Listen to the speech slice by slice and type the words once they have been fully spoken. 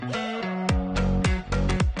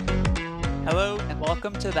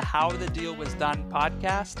Welcome to the How the Deal Was Done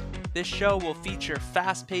podcast. This show will feature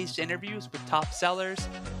fast-paced interviews with top sellers.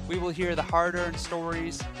 We will hear the hard-earned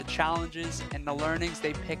stories, the challenges, and the learnings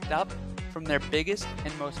they picked up from their biggest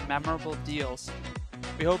and most memorable deals.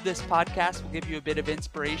 We hope this podcast will give you a bit of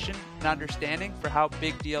inspiration and understanding for how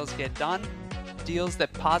big deals get done, deals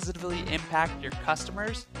that positively impact your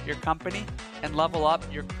customers, your company, and level up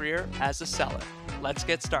your career as a seller. Let's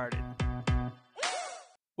get started.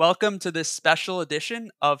 Welcome to this special edition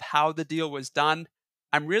of How the Deal Was Done.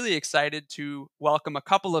 I'm really excited to welcome a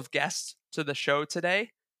couple of guests to the show today.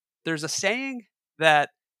 There's a saying that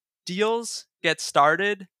deals get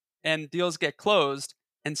started and deals get closed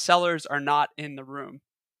and sellers are not in the room.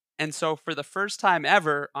 And so for the first time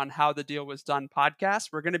ever on How the Deal Was Done podcast,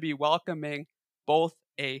 we're going to be welcoming both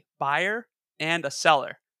a buyer and a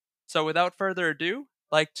seller. So without further ado,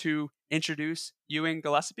 I'd like to introduce Ewing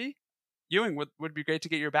Gillaspy. Ewing, would be great to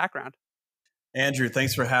get your background. Andrew,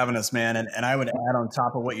 thanks for having us, man. And I would add on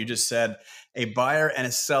top of what you just said, a buyer and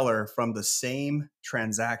a seller from the same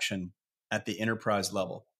transaction at the enterprise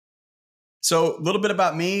level. So a little bit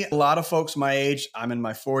about me. A lot of folks my age, I'm in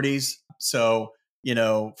my 40s. So,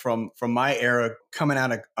 from my era coming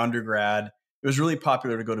out of undergrad, it was really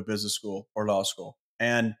popular to go to business school or law school.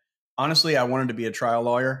 And honestly, I wanted to be a trial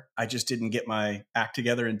lawyer. I just didn't get my act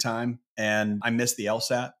together in time. And I missed the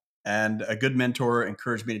LSAT. And a good mentor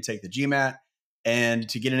encouraged me to take the GMAT and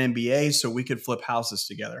to get an MBA so we could flip houses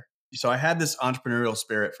together. So I had this entrepreneurial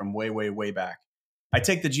spirit from way, way, way back. I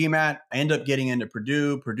take the GMAT. I end up getting into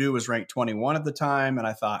Purdue. Purdue was ranked 21 at the time. And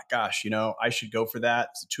I thought, gosh, I should go for that.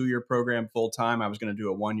 It's a 2-year program full time. I was going to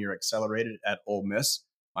do a 1-year accelerated at Ole Miss,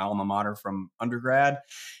 my alma mater from undergrad.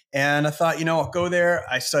 And I thought, I'll go there.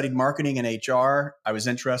 I studied marketing and HR. I was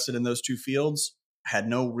interested in those two fields. Had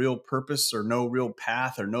no real purpose or no real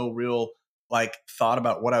path or no real thought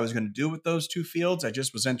about what I was going to do with those two fields. I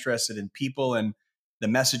just was interested in people and the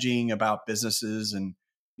messaging about businesses and,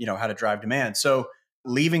 how to drive demand. So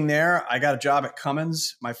leaving there, I got a job at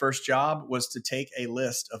Cummins. My first job was to take a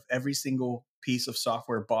list of every single piece of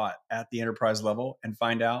software bought at the enterprise level and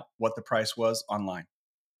find out what the price was online.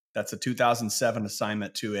 That's a 2007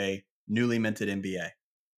 assignment to a newly minted MBA.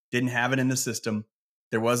 Didn't have it in the system.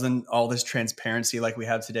 There wasn't all this transparency like we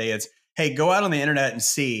have today. It's, hey, go out on the internet and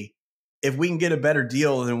see if we can get a better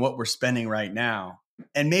deal than what we're spending right now.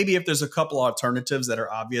 And maybe if there's a couple alternatives that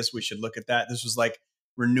are obvious, we should look at that. This was like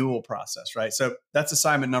renewal process, right? So that's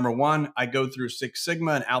assignment number 1. I go through Six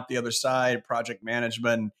Sigma and out the other side, project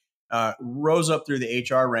management, rose up through the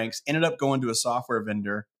HR ranks, ended up going to a software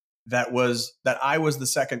vendor that I was the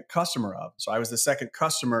second customer of. So I was the second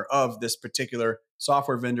customer of this particular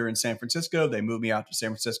software vendor in San Francisco. They moved me out to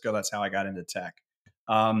San Francisco. That's how I got into tech.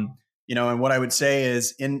 And what I would say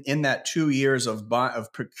is in that 2 years of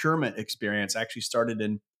procurement experience, I actually started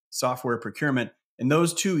in software procurement. In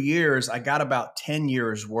those 2 years, I got about 10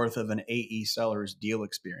 years worth of an AE seller's deal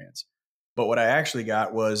experience. But what I actually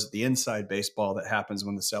got was the inside baseball that happens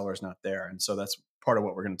when the seller's not there. And so that's part of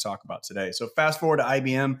what we're going to talk about today. So fast forward to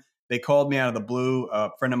IBM. They called me out of the blue.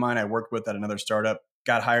 A friend of mine I worked with at another startup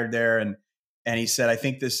got hired there. And he said, I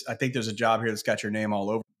think there's a job here that's got your name all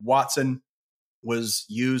over. Watson was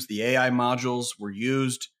used. The AI modules were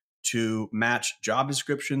used to match job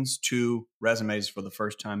descriptions to resumes for the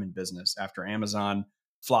first time in business after Amazon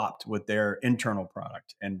flopped with their internal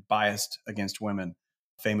product and biased against women,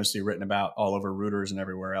 famously written about all over Reuters and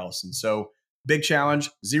everywhere else. And so big challenge,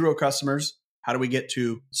 0 customers. How do we get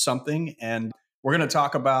to something? And we're going to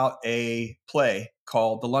talk about a play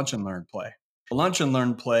called the Lunch and Learn play. The Lunch and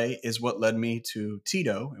Learn play is what led me to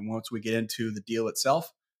Tito. And once we get into the deal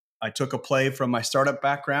itself, I took a play from my startup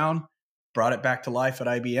background, brought it back to life at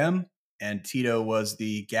IBM, and Tito was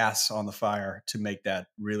the gas on the fire to make that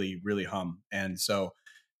really, really hum. And so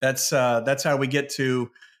that's how we get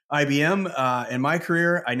to IBM. In my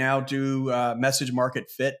career, I now do message market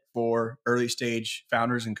fit for early stage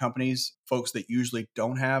founders and companies, folks that usually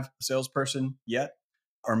don't have a salesperson yet,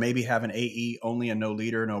 or maybe have an AE only and no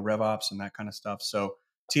leader, no RevOps and that kind of stuff. So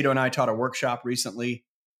Tito and I taught a workshop recently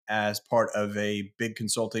as part of a big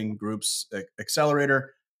consulting group's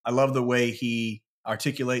accelerator. I love the way he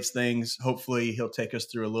articulates things. Hopefully he'll take us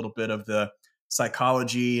through a little bit of the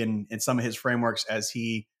psychology and some of his frameworks as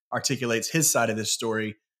he articulates his side of this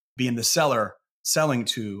story, being the seller selling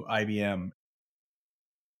to IBM.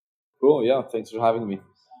 Cool. Yeah. Thanks for having me.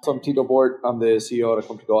 So I'm Tito Bohrt. I'm the CEO of a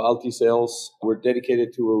company called LT Sales. We're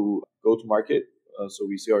dedicated to go-to-market. So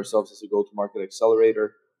we see ourselves as a go-to-market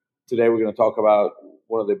accelerator. Today, we're going to talk about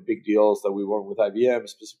one of the big deals that we won with IBM,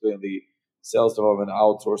 specifically in the sales development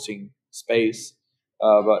outsourcing space.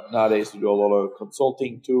 But nowadays, we do a lot of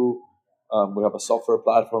consulting too. We have a software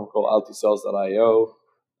platform called altisales.io.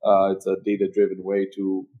 It's a data-driven way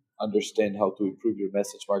to understand how to improve your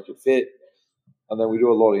message market fit. And then we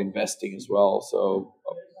do a lot of investing as well. So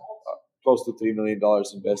close to $3 million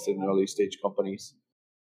invested in early stage companies.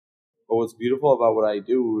 But what's beautiful about what I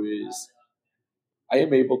do is I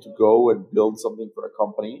am able to go and build something for a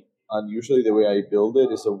company. And usually the way I build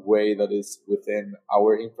it is a way that is within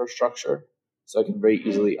our infrastructure. So I can very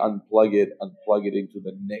easily unplug it and plug it into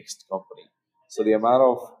the next company. So the amount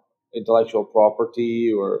of intellectual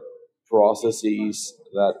property or processes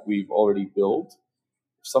that we've already built,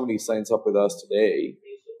 if somebody signs up with us today,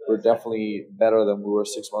 we're definitely better than we were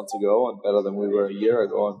 6 months ago, and better than we were a year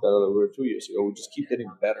ago, and better than we were 2 years ago. We just keep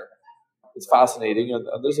getting better. It's fascinating, and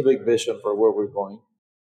there's a big vision for where we're going.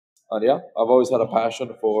 And yeah, I've always had a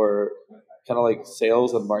passion for kind of like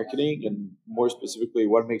sales and marketing, and more specifically,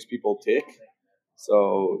 what makes people tick.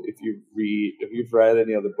 So if you've read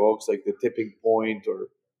any of the books like The Tipping Point or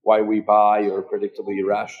Why We Buy or Predictably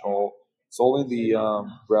Irrational, it's all in the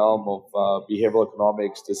realm of behavioral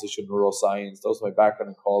economics, decision neuroscience. That was my background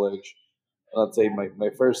in college. And I'd say my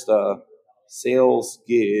first sales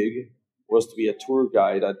gig was to be a tour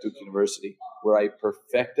guide at Duke University, where I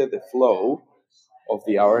perfected the flow of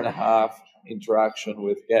the hour and a half interaction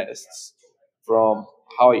with guests, from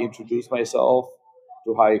how I introduced myself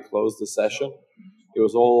to how I closed the session. It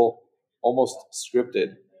was all almost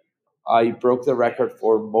scripted. I broke the record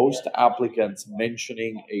for most applicants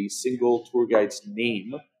mentioning a single tour guide's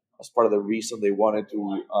name as part of the reason they wanted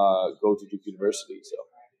to go to Duke University. So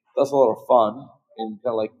that's a lot of fun in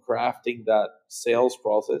kind of like crafting that sales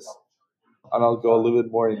process. And I'll go a little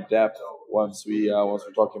bit more in depth once we're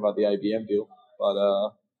talking about the IBM deal.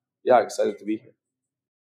 But yeah, excited to be here.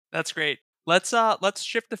 That's great. Let's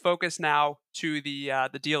shift the focus now to the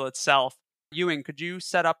deal itself. Ewing, could you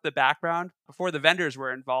set up the background before the vendors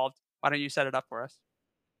were involved? Why don't you set it up for us?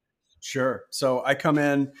 Sure. So I come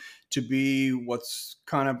in to be what's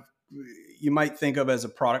kind of, you might think of as a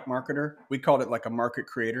product marketer. We called it like a market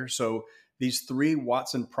creator. So these three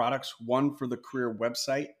Watson products, one for the career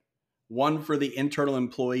website, one for the internal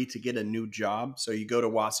employee to get a new job. So you go to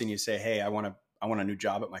Watson, you say, hey, I want a new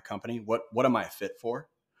job at my company. What am I fit for?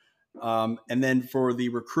 And then for the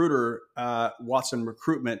recruiter, Watson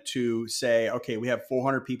Recruitment, to say, okay, we have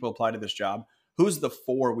 400 people apply to this job. Who's the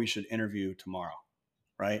 4 we should interview tomorrow?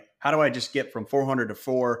 Right? How do I just get from 400 to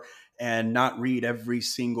 4 and not read every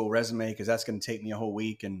single resume? Because that's going to take me a whole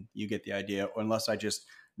week, and you get the idea, unless I just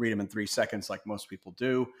read them in 3 seconds like most people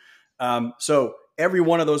do. So every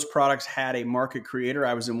one of those products had a market creator.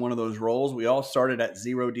 I was in one of those roles. We all started at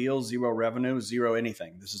 0 deals, 0 revenue, 0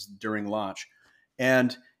 anything. This is during launch.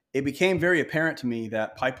 And it became very apparent to me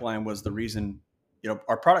that pipeline was the reason.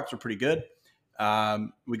 Our products were pretty good.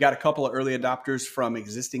 We got a couple of early adopters from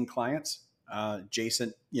existing clients,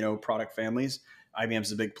 adjacent, product families.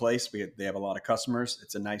 IBM's a big place. They have a lot of customers.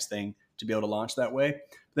 It's a nice thing to be able to launch that way.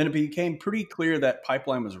 Then it became pretty clear that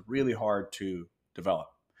pipeline was really hard to develop.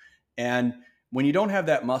 And when you don't have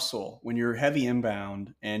that muscle, when you're heavy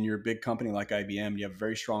inbound and you're a big company like IBM, you have a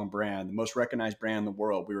very strong brand, the most recognized brand in the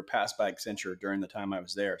world. We were passed by Accenture during the time I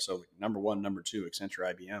was there. So number 1, number 2,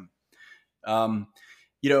 Accenture, IBM.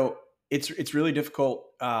 It's really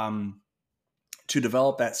difficult to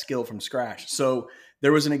develop that skill from scratch. So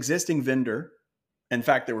there was an existing vendor. In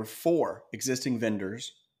fact, there were 4 existing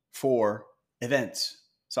vendors for events.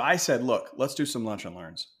 So I said, look, let's do some lunch and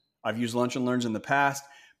learns. I've used lunch and learns in the past.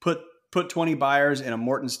 Put 20 buyers in a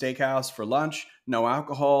Morton Steakhouse for lunch, no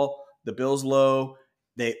alcohol, the bill's low.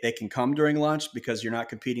 They can come during lunch because you're not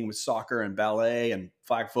competing with soccer and ballet and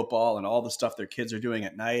flag football and all the stuff their kids are doing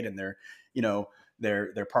at night, and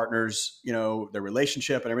their partners, their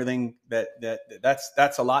relationship and everything.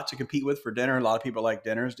 That's a lot to compete with for dinner. A lot of people like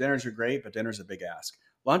dinners. Dinners are great, but dinner's a big ask.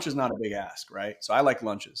 Lunch is not a big ask, right? So I like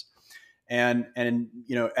lunches. And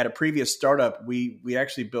at a previous startup, we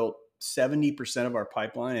actually built 70% of our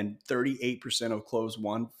pipeline and 38% of close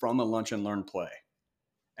won from a lunch and learn play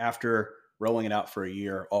after rolling it out for a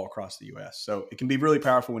year all across the US. So it can be really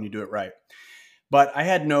powerful when you do it right. But I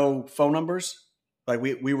had no phone numbers. Like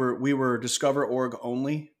we were Discover org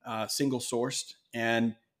only, single sourced.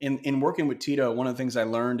 And in working with Tito, one of the things I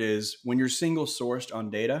learned is when you're single sourced on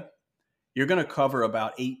data, you're going to cover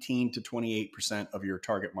about 18 to 28% of your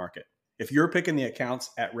target market. If you're picking the accounts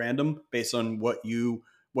at random based on what your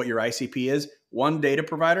ICP is, one data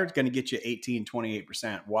provider is going to get you 18,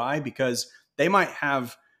 28%. Why? Because they might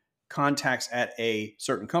have contacts at a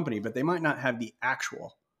certain company, but they might not have the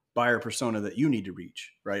actual buyer persona that you need to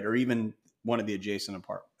reach, right? Or even one of the adjacent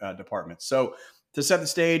departments. So to set the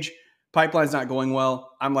stage, pipeline's not going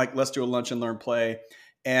well. I'm like, let's do a lunch and learn play.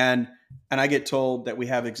 And I get told that we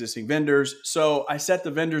have existing vendors. So I set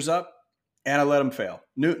the vendors up and I let them fail.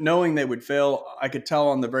 Knowing they would fail, I could tell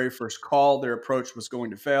on the very first call their approach was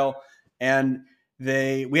going to fail. And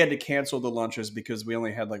we had to cancel the lunches because we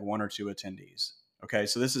only had like 1 or 2 attendees. Okay,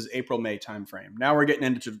 so this is April, May timeframe. Now we're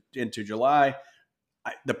getting into July.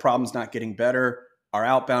 The problem's not getting better. Our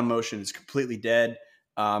outbound motion is completely dead.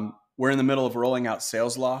 We're in the middle of rolling out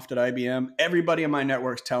Sales Loft at IBM. Everybody in my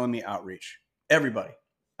network's telling me outreach. Everybody.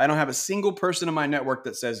 I don't have a single person in my network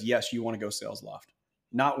that says, yes, you want to go Sales Loft.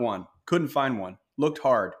 Not one. Couldn't find one. Looked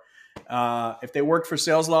hard. If they worked for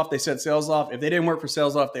Sales Loft, they said Sales Loft. If they didn't work for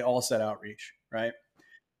Sales Loft, they all said outreach, right?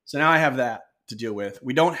 So now I have that to deal with.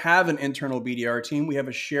 We don't have an internal BDR team. We have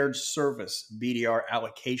a shared service BDR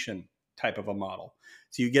allocation type of a model.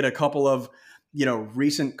 So you get a couple of,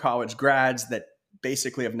 recent college grads that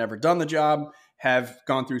basically have never done the job, have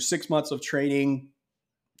gone through 6 months of training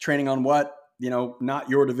on what? Not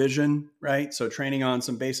your division, right? So training on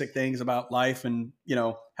some basic things about life and,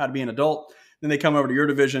 how to be an adult. Then they come over to your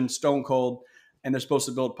division, stone cold, and they're supposed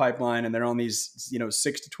to build pipeline, and they're on these,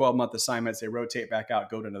 6 to 12 month assignments. They rotate back out,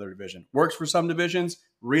 go to another division. Works for some divisions,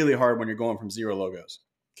 really hard when you're going from 0 logos.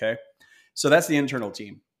 Okay. So that's the internal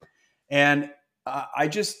team. And I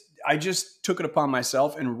just took it upon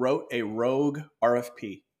myself and wrote a rogue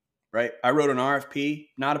RFP, right? I wrote an RFP,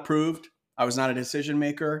 not approved. I was not a decision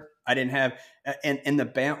maker. I didn't have, in the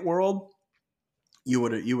BANT world, you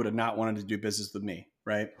would have not wanted to do business with me,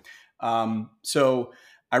 right? So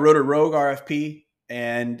I wrote a rogue RFP,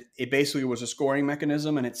 and it basically was a scoring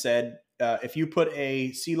mechanism. And it said, if you put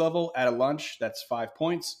a C-level at a lunch, that's 5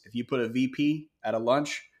 points. If you put a VP at a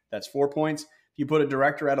lunch, that's 4 points. If you put a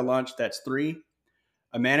director at a lunch, that's 3.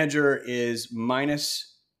 A manager is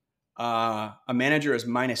minus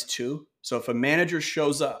 2. So if a manager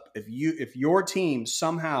shows up, if your team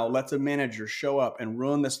somehow lets a manager show up and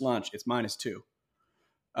ruin this lunch, it's minus 2.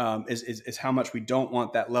 Is how much we don't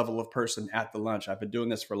want that level of person at the lunch. I've been doing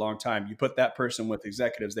this for a long time. You put that person with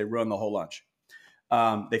executives, they ruin the whole lunch.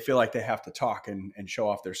 They feel like they have to talk and show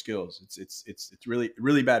off their skills. It's really,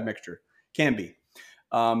 really bad mixture. Can be.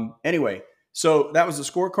 Anyway, so that was the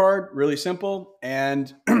scorecard, really simple.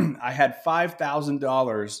 And I had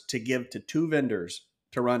 $5,000 to give to 2 vendors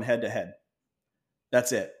to run head to head.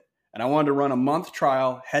 That's it. And I wanted to run a month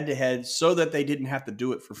trial head to head so that they didn't have to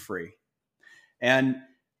do it for free. And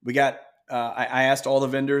we got, I asked all the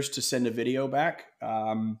vendors to send a video back,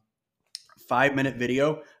 5-minute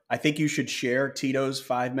video. I think you should share Tito's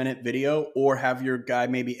 5-minute video, or have your guy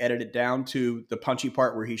maybe edit it down to the punchy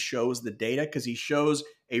part where he shows the data, because he shows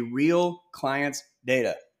a real client's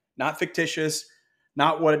data, not fictitious,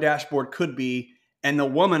 not what a dashboard could be. And the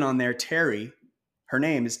woman on there, Terry, her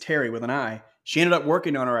name is Terry with an I. She ended up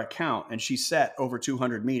working on our account, and she set over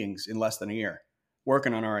 200 meetings in less than a year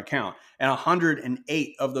working on our account. And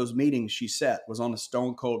 108 of those meetings she set was on a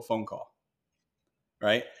stone cold phone call,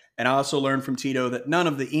 right? And I also learned from Tito that none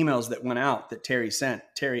of the emails that went out that Terry sent,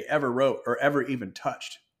 Terry ever wrote or ever even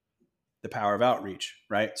touched. The power of outreach,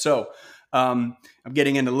 right? So I'm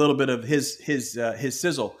getting into a little bit of his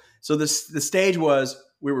sizzle. So the stage was,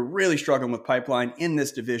 we were really struggling with pipeline in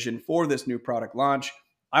this division for this new product launch.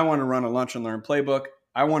 I wanted to run a lunch and learn playbook.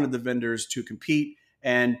 I wanted the vendors to compete,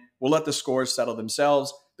 and we'll let the scores settle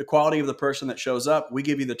themselves. The quality of the person that shows up, we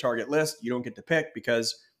give you the target list. You don't get to pick,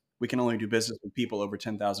 because we can only do business with people over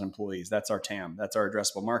 10,000 employees. That's our TAM. That's our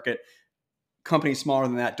addressable market. Companies smaller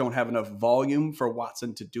than that don't have enough volume for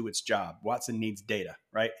Watson to do its job. Watson needs data,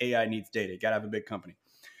 right? AI needs data. You got to have a big company.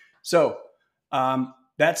 So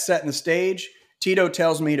that's setting the stage. Tito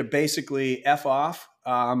tells me to basically F off.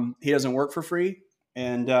 He doesn't work for free,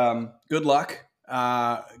 and good luck.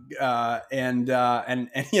 And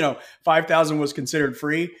 5,000 was considered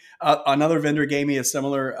free. Another vendor gave me a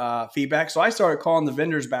similar feedback. So I started calling the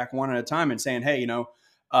vendors back one at a time and saying, hey,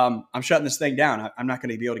 I'm shutting this thing down. I'm not going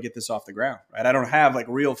to be able to get this off the ground, right? I don't have like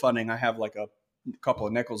real funding. I have like a couple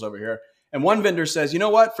of nickels over here. And one vendor says, you know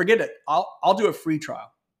what? Forget it. I'll do a free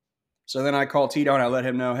trial. So then I call Tito and I let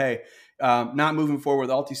him know, hey, not moving forward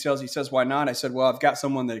with Alti Sales. He says, why not? I said, well, I've got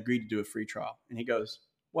someone that agreed to do a free trial. And he goes,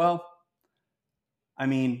 well, I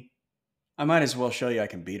might as well show you I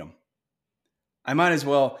can beat them. I might as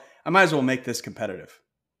well make this competitive.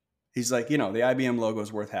 He's like, the IBM logo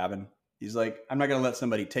is worth having. He's like, I'm not going to let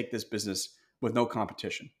somebody take this business with no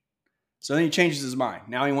competition. So then he changes his mind.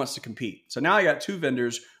 Now he wants to compete. So now I got 2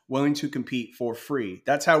 vendors willing to compete for free.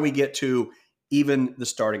 That's how we get to even the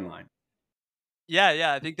starting line.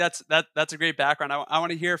 Yeah. I think that's a great background. I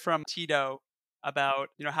want to hear from Tito about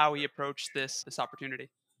how he approached this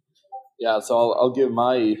opportunity. Yeah, so I'll give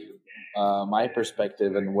my my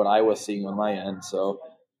perspective and what I was seeing on my end. So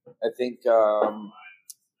I think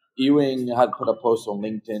Ewing had put a post on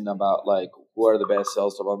LinkedIn about like who are the best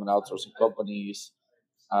sales development outsourcing companies,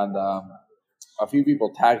 and a few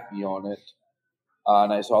people tagged me on it,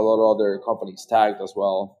 and I saw a lot of other companies tagged as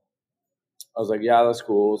well. I was like, yeah, that's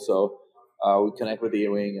cool. So we connect with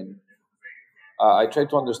Ewing, and I tried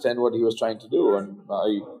to understand what he was trying to do, and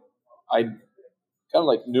I kind of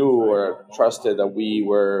like knew or trusted that we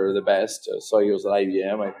were the best. So he was at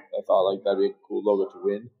IBM. I thought like that'd be a cool logo to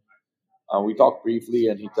win. We talked briefly,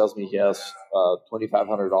 and he tells me he has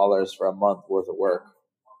 $2,500 for a month worth of work.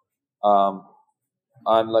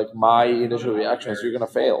 And like my initial reaction is, you're gonna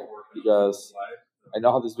fail because I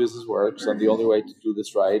know how this business works, and the only way to do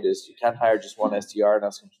this right is you can't hire just one SDR and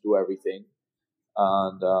ask him to do everything.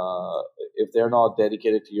 And if they're not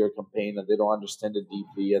dedicated to your campaign and they don't understand it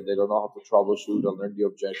deeply and they don't know how to troubleshoot and learn the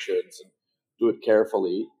objections and do it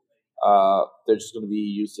carefully, they're just going to be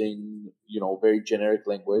using very generic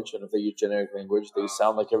language. And if they use generic language, they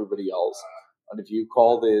sound like everybody else. And if you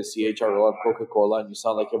call the CHRO at Coca-Cola and you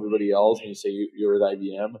sound like everybody else and you say you're at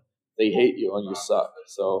IBM, they hate you and you suck.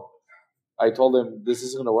 So I told him this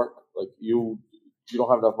isn't going to work. Like you don't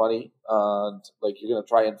have enough money, and like you're gonna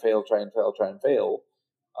try and fail,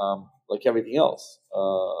 like everything else.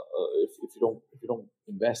 If you don't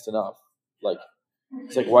invest enough, like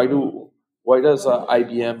it's like why does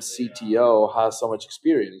IBM CTO has so much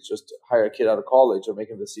experience? Just hire a kid out of college or make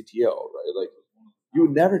him the CTO, right? Like you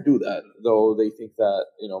would never do that, though they think that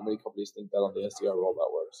many companies think that on the SDR role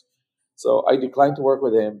that works. So I declined to work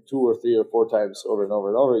with him 2 or 3 or 4 times over and over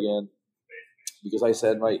and over again because I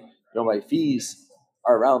said my fees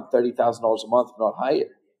are around $30,000 a month, if not higher,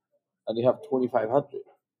 and you have 2,500.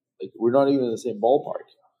 Like we're not even in the same ballpark.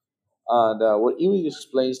 And what Ewing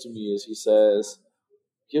explains to me is he says,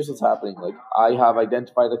 "Here's what's happening. Like I have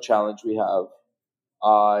identified a challenge we have.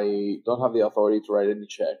 I don't have the authority to write any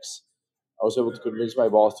checks. I was able to convince my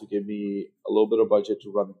boss to give me a little bit of budget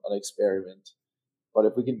to run an experiment. But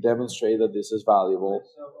if we can demonstrate that this is valuable,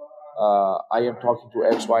 I am talking to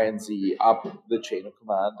X, Y, and Z up the chain of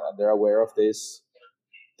command, and they're aware of this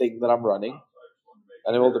thing that I'm running,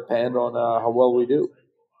 and it will depend on how well we do."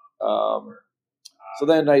 So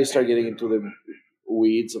then I start getting into the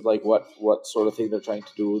weeds of like what sort of thing they're trying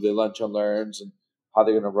to do, the lunch and learns, and how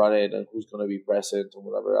they're going to run it, and who's going to be present, and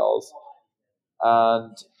whatever else.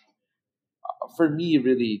 And for me,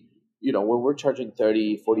 really, when we're charging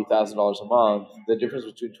 $30,000-$40,000 a month, the difference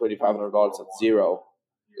between $2,500 and zero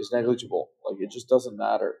is negligible. Like it just doesn't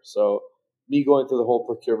matter. So me going through the whole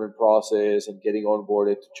procurement process and getting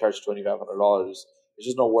onboarded to charge $2,500 is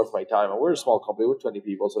just not worth my time. And we're a small company, we're 20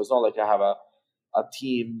 people, so it's not like I have a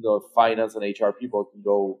team of finance and HR people who can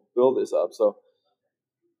go build this up. So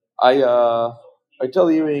I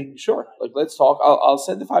tell Ewing, sure, like let's talk. I'll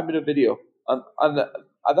send the 5-minute video. And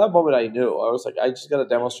at that moment, I knew I was like, I just gotta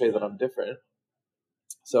demonstrate that I'm different.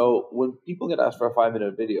 So when people get asked for a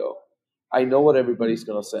 5-minute video, I know what everybody's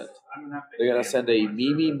gonna send. They're gonna send a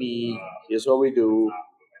me. Here's what we do.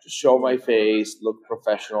 Just show my face, look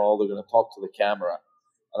professional. They're gonna talk to the camera,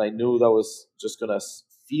 and I knew that was just gonna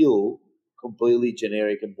feel completely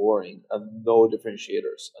generic and boring, and no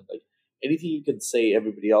differentiators. And like anything you can say,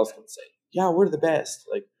 everybody else can say. Yeah, we're the best.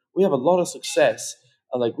 Like we have a lot of success,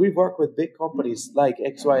 and like we've worked with big companies like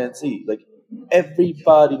X, Y, and Z. Like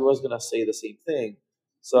everybody was gonna say the same thing.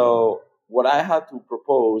 So what I had to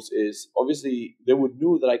propose is obviously they would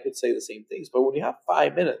knew that I could say the same things, but when you have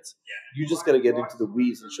 5 minutes, you just gotta get into the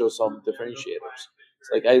weeds and show some differentiators. It's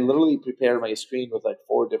like I literally prepared my screen with like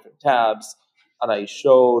 4 different tabs, and I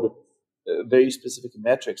showed very specific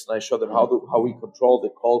metrics, and I showed them how we control the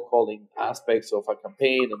cold calling aspects of a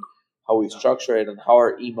campaign and how we structure it and how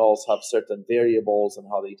our emails have certain variables and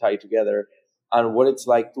how they tie together and what it's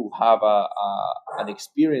like to have an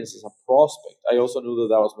experience as a prospect. I also knew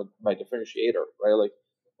that was my differentiator, right? Like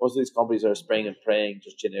most of these companies are spraying and praying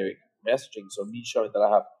just generic messaging. So me showing that I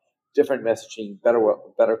have different messaging,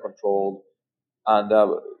 better controlled, and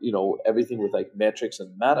everything with like metrics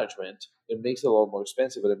and management, it makes it a lot more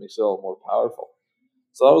expensive, but it makes it a lot more powerful.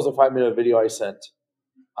 So that was a 5-minute video I sent,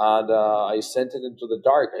 and I sent it into the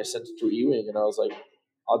dark. I sent it to Ewing, and I was like,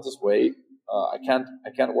 I'll just wait. I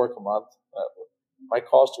can't work a month. My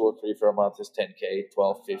cost to work for you for a month is 10K,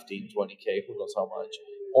 12, 15, 20K, who knows how much.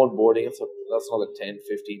 Onboarding, that's another 10,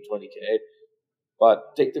 15, 20K.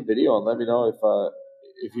 But take the video and let me know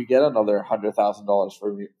if you get another $100,000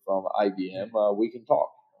 from IBM, we can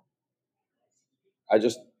talk. I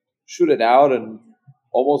just shoot it out and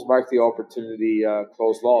almost marked the opportunity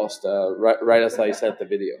close lost right as I sent the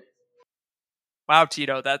video. Wow,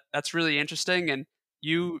 Tito, that's really interesting. And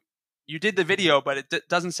you you did the video, but it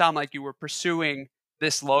doesn't sound like you were pursuing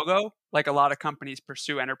this logo like a lot of companies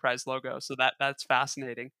pursue enterprise logos. So that's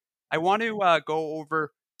fascinating. I want to go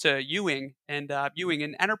over to Ewing, and Ewing,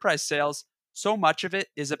 in enterprise sales, so much of it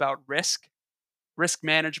is about risk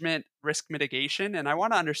management, risk mitigation, and I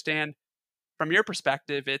want to understand from your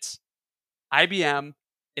perspective. It's IBM,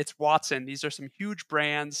 it's Watson. These are some huge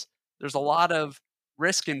brands. There's a lot of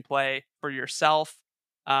risk in play for yourself,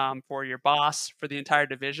 for your boss, for the entire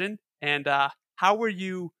division. And how were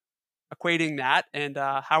you equating that, and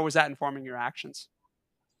how was that informing your actions?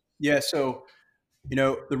 Yeah. So,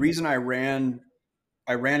 the reason I ran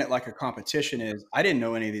it like a competition is I didn't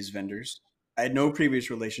know any of these vendors. I had no previous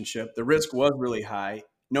relationship. The risk was really high.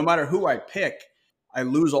 No matter who I pick, I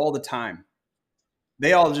lose all the time.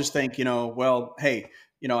 They all just think, well, hey,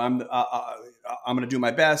 I'm going to do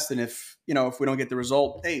my best, and if we don't get the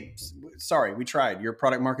result, hey, sorry, we tried. Your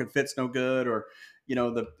product market fit's no good, or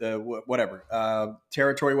the whatever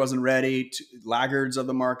territory wasn't ready. Laggards of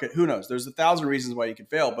the market. Who knows? There's 1,000 reasons why you could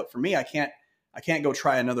fail, but for me, I can't go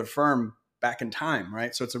try another firm back in time,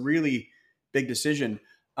 right? So it's a really big decision.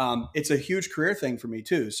 It's a huge career thing for me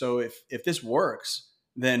too. So if this works,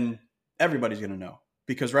 then everybody's going to know,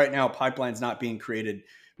 because right now pipeline's not being created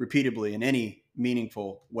repeatably in any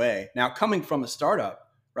meaningful way. Now, coming from a startup,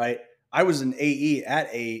 right? I was an AE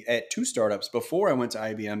at two startups before I went to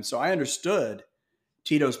IBM, so I understood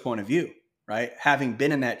Tito's point of view, right? Having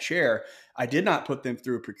been in that chair, I did not put them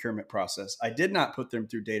through a procurement process. I did not put them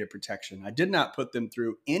through data protection. I did not put them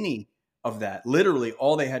through any of that. Literally,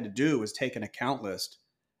 all they had to do was take an account list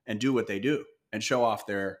and do what they do and show off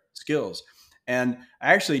their skills. And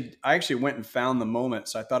I actually went and found the moment.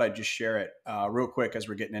 So I thought I'd just share it real quick as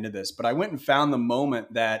we're getting into this. But I went and found the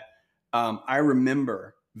moment that I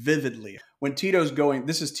remember vividly when Tito's going.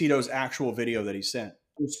 This is Tito's actual video that he sent.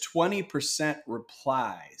 It was 20%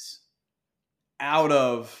 replies out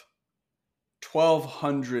of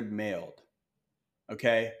 1,200 mailed.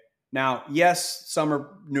 Okay. Now, yes, some are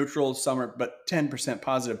neutral, but 10%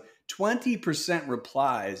 positive. 20%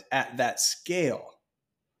 replies at that scale.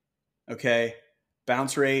 Okay.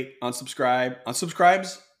 Bounce rate,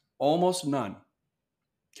 unsubscribes, almost none.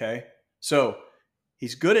 Okay. So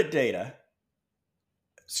he's good at data.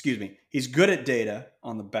 He's good at data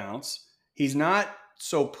on the bounce. He's not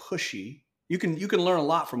so pushy. You can learn a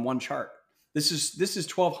lot from one chart. This is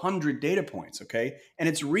 1,200 data points. Okay. And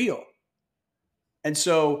it's real. And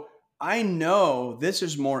so I know this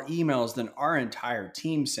is more emails than our entire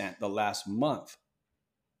team sent the last month.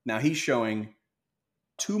 Now he's showing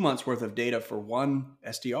 2 months worth of data for one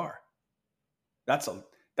SDR. That's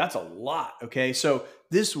a lot. Okay. So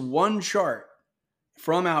this one chart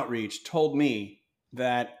from outreach told me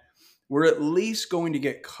that we're at least going to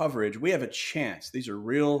get coverage. We have a chance. These are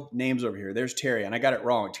real names over here. There's Terry, and I got it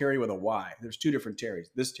wrong. Terry with a Y. There's two different Terrys.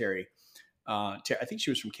 This Terry, I think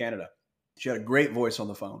she was from Canada. She had a great voice on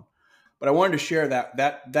the phone. But I wanted to share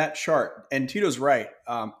that chart. And Tito's right.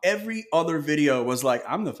 Every other video was like,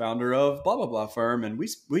 I'm the founder of blah blah blah firm, and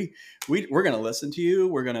we're going to listen to you.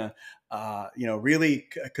 We're going to really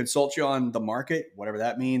consult you on the market, whatever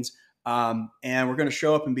that means. And we're going to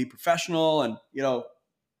show up and be professional, and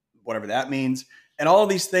whatever that means. And all of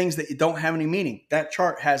these things that don't have any meaning. That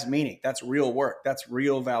chart has meaning. That's real work. That's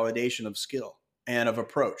real validation of skill and of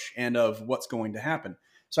approach and of what's going to happen.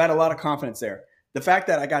 So I had a lot of confidence there. The fact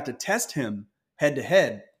that I got to test him head to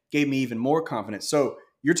head gave me even more confidence. So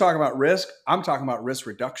you're talking about risk. I'm talking about risk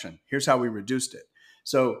reduction. Here's how we reduced it.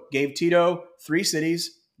 So gave Tito 3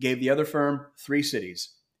 cities, gave the other firm 3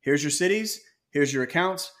 cities. Here's your cities. Here's your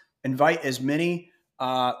accounts. Invite as many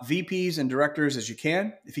VPs and directors as you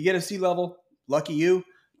can. If you get a C-level, lucky you.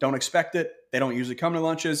 Don't expect it. They don't usually come to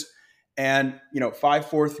lunches. And 5,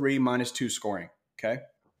 4, 3, -2 scoring. Okay.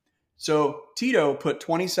 So Tito put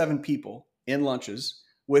 27 people in lunches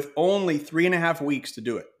with only 3.5 weeks to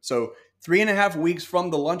do it. So 3.5 weeks from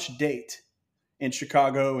the lunch date in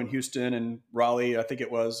Chicago and Houston and Raleigh, I think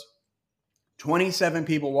it was, 27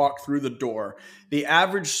 people walked through the door. The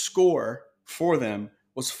average score for them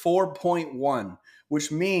was 4.1,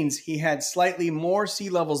 which means he had slightly more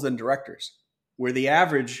C-levels than directors, where the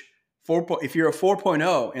average if you're a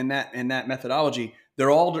 4.0 in that methodology, they're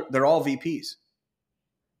all VPs.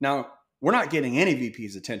 Now, we're not getting any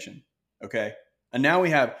VP's attention, okay? And now we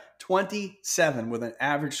have 27 with an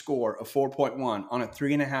average score of 4.1 on a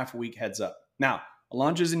 3.5 week heads up. Now, a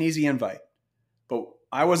lunch is an easy invite, but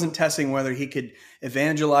I wasn't testing whether he could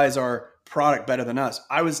evangelize our product better than us.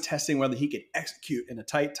 I was testing whether he could execute in a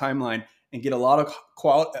tight timeline and get a lot of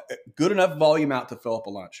good enough volume out to fill up a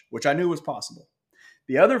lunch, which I knew was possible.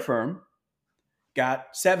 The other firm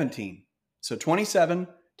got 17. So 27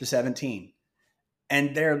 to 17.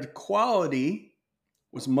 And their quality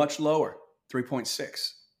was much lower,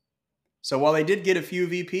 3.6. So while they did get a few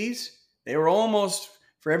VPs, they were almost,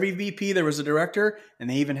 for every VP, there was a director, and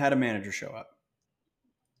they even had a manager show up.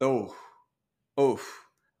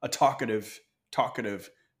 A talkative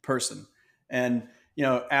person. And,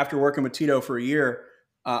 after working with Tito for a year,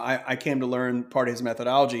 I came to learn part of his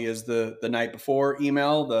methodology is the night before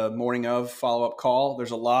email, the morning of follow-up call.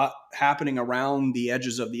 There's a lot happening around the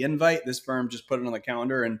edges of the invite. This firm just put it on the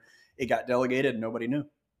calendar and it got delegated and nobody knew.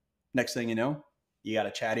 Next thing you know, you got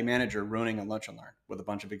a chatty manager ruining a lunch and learn with a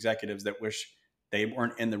bunch of executives that wish they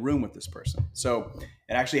weren't in the room with this person. So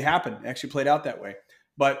it actually happened. It actually played out that way.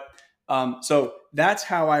 But so that's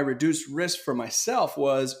how I reduced risk for myself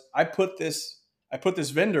was I put this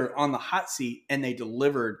vendor on the hot seat and they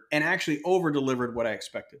delivered and actually over delivered what I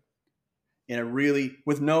expected in a really,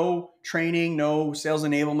 with no training, no sales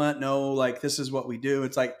enablement, no like, this is what we do.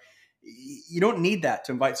 It's like, you don't need that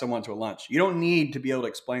to invite someone to a lunch. You don't need to be able to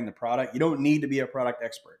explain the product. You don't need to be a product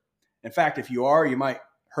expert. In fact, if you are, you might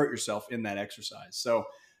hurt yourself in that exercise. So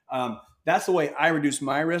that's the way I reduce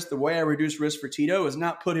my risk. The way I reduce risk for Tito is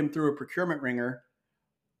not put him through a procurement ringer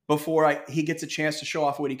before he gets a chance to show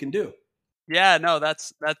off what he can do. Yeah, no,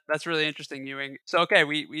 that's really interesting, Ewing. So okay,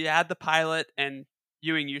 we had the pilot, and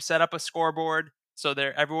Ewing, you set up a scoreboard so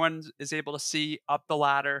there everyone is able to see up the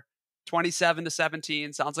ladder.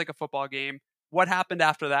 27-17 sounds like a football game. What happened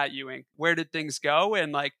after that, Ewing? Where did things go?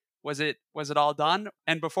 And like, was it all done?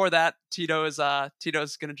 And before that, Tito's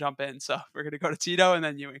gonna jump in. So we're gonna go to Tito and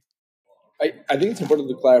then Ewing. I think it's important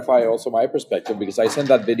to clarify also my perspective because I sent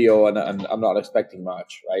that video and I'm not expecting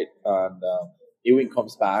much, right? And Ewing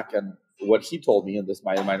comes back and what he told me, and this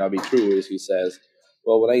might not be true, is he says,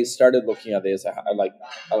 well, when I started looking at this, I had like,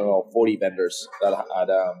 40 vendors that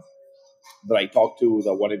I talked to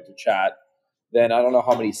that wanted to chat. Then I don't know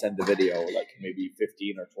how many sent the video, like maybe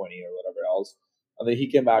 15 or 20 or whatever else. And then he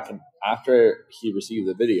came back and after he received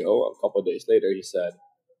the video, a couple of days later, he said,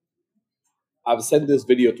 I've sent this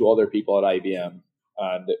video to other people at IBM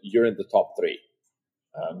and you're in the top 3.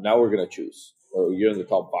 Now we're going to choose. Or you're in the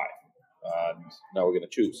top 5. And now we're going to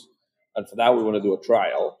choose. And for that, we want to do a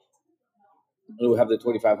trial. And we have the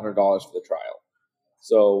 $2,500 for the trial.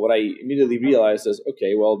 So what I immediately realized is,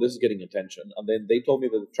 okay, well, this is getting attention. And then they told me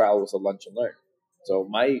that the trial was a lunch and learn. So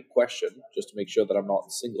my question, just to make sure that I'm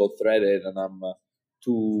not single-threaded and I'm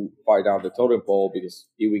too far down the totem pole, because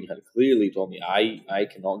Ewing had clearly told me, I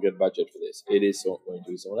cannot get budget for this. It is going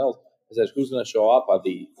to be someone else. I said, who's going to show up at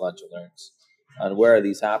the lunch and learns? And where are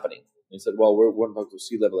these happening? And he said, well, we're going to talk to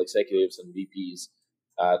C-level executives and VPs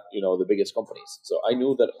at, the biggest companies. So I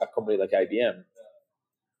knew that a company like IBM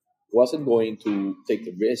wasn't going to take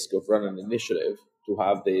the risk of running an initiative to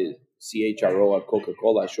have the CHRO at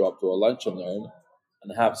Coca-Cola show up to a lunch and learn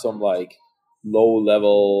and have some like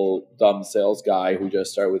low-level dumb sales guy who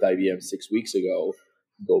just started with IBM 6 weeks ago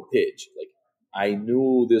go pitch. Like I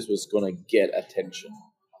knew this was going to get attention.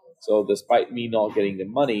 So despite me not getting the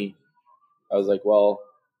money, I was like, well,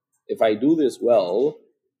 if I do this well,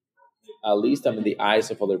 at least I'm in the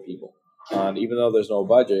eyes of other people. And even though there's no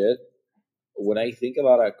budget, when I think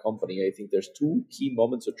about a company, I think there's 2 key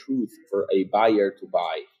moments of truth for a buyer to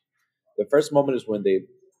buy. The first moment is when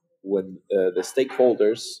the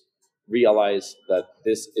stakeholders realize that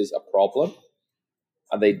this is a problem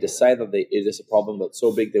and they decide that it is a problem that's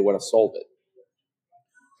so big they want to solve it.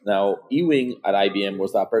 Now, Ewing at IBM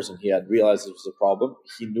was that person. He had realized it was a problem.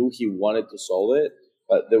 He knew he wanted to solve it,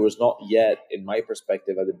 but there was not yet, in my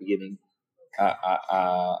perspective at the beginning,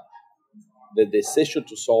 the decision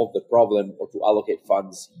to solve the problem or to allocate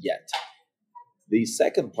funds yet. The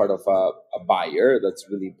second part of a buyer that's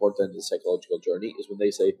really important in the psychological journey is when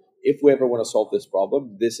they say, if we ever want to solve this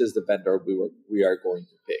problem, this is the vendor we are going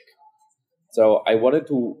to pick. So I wanted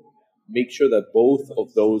to make sure that both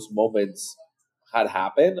of those moments had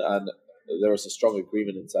happened and there was a strong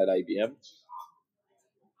agreement inside IBM.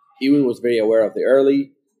 Ewing was very aware of the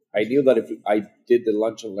early. I knew that if I did the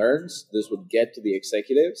lunch and learns, this would get to the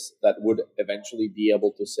executives that would eventually be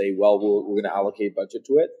able to say, well, we're going to allocate budget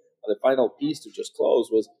to it. And the final piece to just close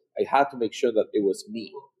was I had to make sure that it was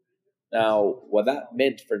me. Now, what that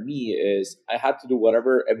meant for me is I had to do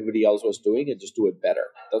whatever everybody else was doing and just do it better.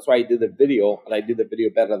 That's why I did the video, and I did the video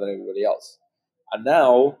better than everybody else. And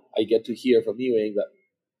now I get to hear from Ewing that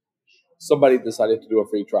somebody decided to do a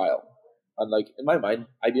free trial. And like in my mind,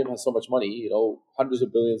 IBM has so much money, hundreds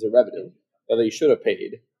of billions of revenue that they should have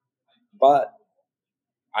paid. But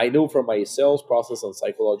I knew from my sales process and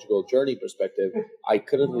psychological journey perspective, I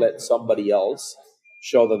couldn't let somebody else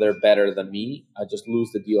show that they're better than me and just lose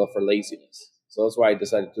the deal for laziness. So that's why I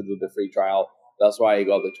decided to do the free trial. That's why I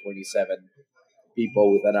got the 27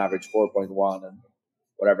 people with an average 4.1 and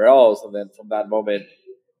whatever else. And then from that moment,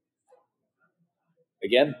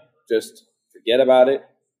 again, just forget about it,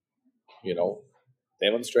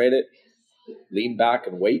 demonstrate it, lean back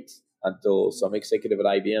and wait until some executive at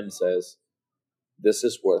IBM says, this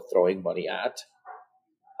is worth throwing money at,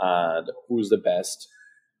 and who's the best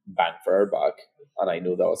bang for our buck. And I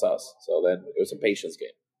knew that was us. So then it was a patience game.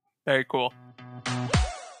 Very cool.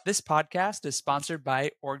 This podcast is sponsored by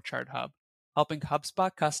OrgChart Hub, helping HubSpot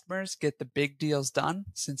customers get the big deals done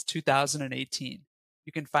since 2018.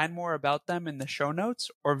 You can find more about them in the show notes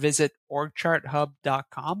or visit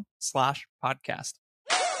orgcharthub.com/podcast.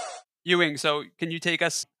 Ewing, so can you take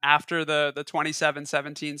us after the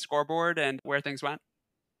 27-17 scoreboard and where things went?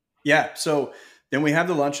 Yeah. So then we have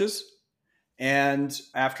the lunches. And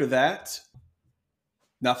after that,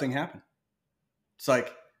 nothing happened. It's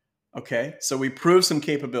like, okay, so we proved some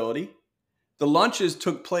capability. The lunches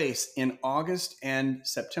took place in August and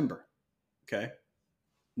September. Okay.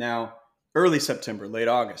 Now, early September, late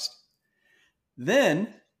August.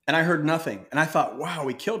 Then, and I heard nothing. And I thought, wow,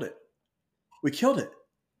 we killed it. We killed it.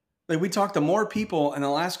 Like, we talked to more people in the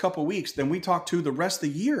last couple of weeks than we talked to the rest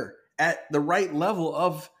of the year at the right level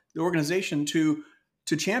of the organization to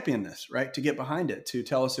champion this, right? To get behind it, to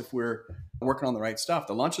tell us if we're working on the right stuff.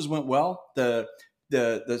 The lunches went well. The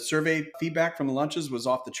survey feedback from the lunches was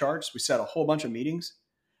off the charts. We set a whole bunch of meetings.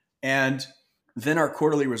 And then our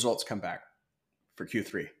quarterly results come back for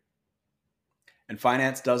Q3. And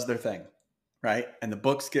finance does their thing, right? And the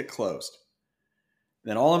books get closed.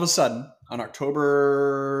 Then all of a sudden, on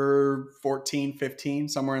October 14, 15,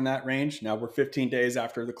 somewhere in that range, now we're 15 days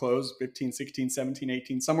after the close, 15, 16, 17,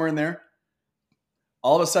 18, somewhere in there.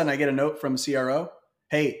 All of a sudden, I get a note from CRO.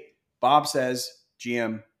 Hey, Bob says,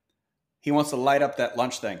 GM, he wants to light up that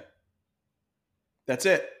lunch thing. That's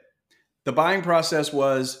it. The buying process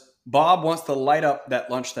was, Bob wants to light up that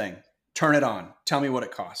lunch thing. Turn it on. Tell me what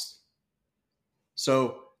it costs.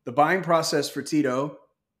 So the buying process for Tito,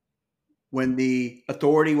 when the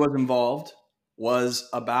authority was involved, was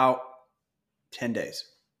about 10 days.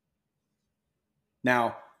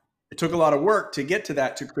 Now, it took a lot of work to get to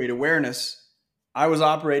that, to create awareness. I was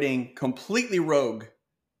operating completely rogue,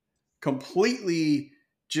 completely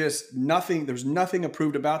just nothing. There's nothing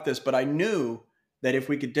approved about this, but I knew that if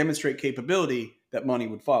we could demonstrate capability, that money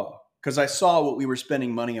would follow. Because I saw what we were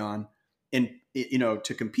spending money on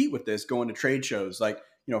to compete with this, going to trade shows. Like,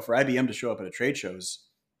 for IBM to show up at a trade show is,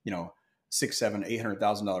 $600,000, $700,000,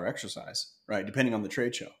 $800,000 exercise, right? Depending on the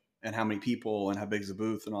trade show and how many people and how big is the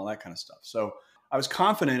booth and all that kind of stuff. So I was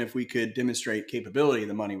confident if we could demonstrate capability,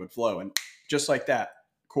 the money would flow. And just like that,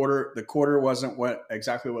 the quarter wasn't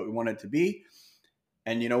exactly what we wanted it to be.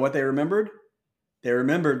 And you know what they remembered? They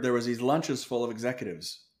remembered there was these lunches full of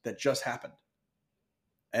executives that just happened.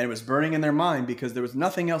 And it was burning in their mind because there was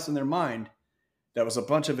nothing else in their mind that was a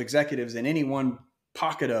bunch of executives in any one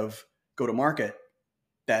pocket of go-to-market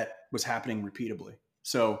that was happening repeatably.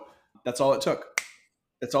 So that's all it took.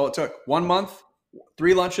 That's all it took. 1 month,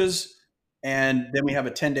 3 lunches, and then we have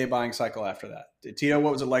a 10-day buying cycle after that. Tito,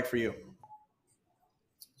 what was it like for you?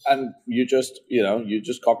 And you just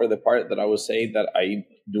covered the part that I was saying that I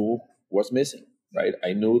knew was missing, right?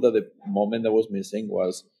 I knew that the moment that was missing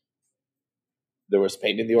was there was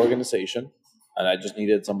pain in the organization, and I just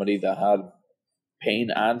needed somebody that had pain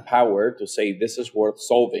and power to say this is worth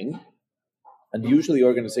solving. And usually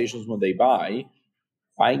organizations, when they buying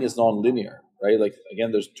is non-linear, right? Like,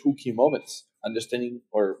 again, there's 2 key moments, understanding,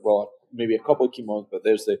 maybe a couple of key moments, but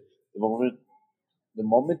there's the moment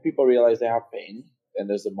people realize they have pain, and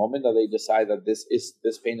there's the moment that they decide that this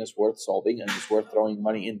pain is worth solving and it's worth throwing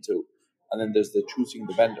money into. And then there's the choosing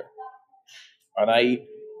the vendor. And I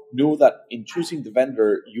knew that in choosing the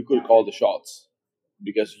vendor, you could call the shots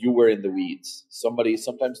because you were in the weeds.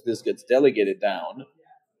 Sometimes this gets delegated down,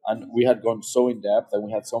 and we had gone so in depth and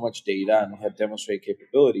we had so much data and we had demonstrated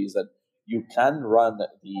capabilities that you can run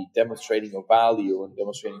the demonstrating of value and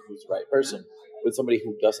demonstrating who's the right person with somebody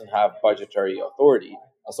who doesn't have budgetary authority,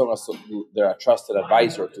 as long as they're a trusted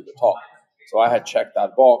advisor to the top. So I had checked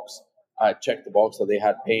that box. I had checked the box that they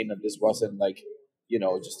had pain, and this wasn't like,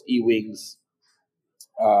 just Ewing's,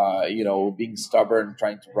 being stubborn,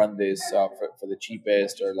 trying to run this for the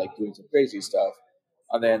cheapest, or like doing some crazy stuff.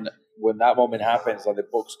 And then when that moment happens and the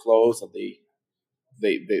books close and the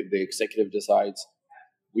executive decides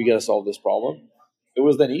we got to solve this problem, it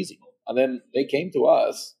was then easy. And then they came to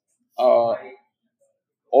us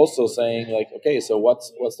also saying like, okay, so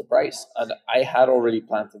what's the price? And I had already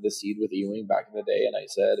planted the seed with Ewing back in the day, and I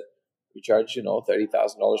said we charge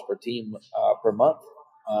 $30,000 per team per month.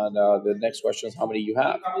 And the next question is how many you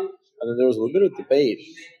have. And then there was a little bit of debate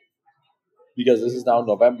because this is now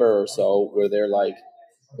November or so, where they're like,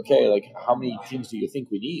 okay, like how many teams do you think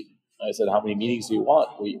we need? I said, how many meetings do you want?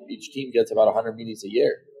 Each team gets about 100 meetings a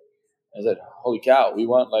year. I said, holy cow, we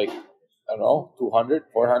want like, I don't know, 200,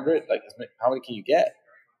 400. Like, how many can you get?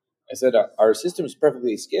 I said, our system is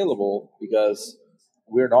perfectly scalable because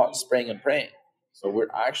we're not spraying and praying. So we're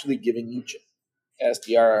actually giving each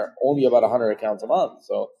SDR only about 100 accounts a month.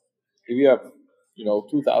 So if you have,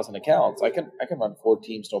 2,000 accounts, I can run 4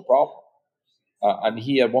 teams, no problem. And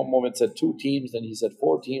he at one moment said 2 teams, then he said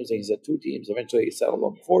 4 teams, then he said 2 teams. Eventually he settled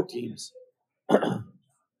on 4 teams.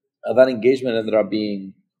 And that engagement ended up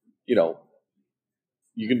being,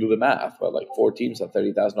 you can do the math, but like 4 teams at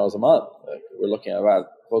 $30,000 a month. Like we're looking at about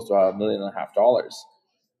close to $1.5 million.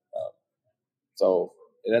 So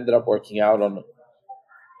it ended up working out on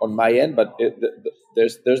my end, but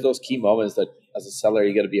there's those key moments that as a seller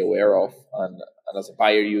you got to be aware of, and as a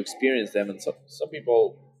buyer you experience them, and some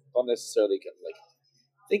people don't necessarily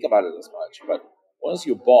think about it as much, but once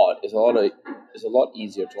you bought, it's a lot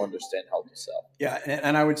easier to understand how to sell. Yeah,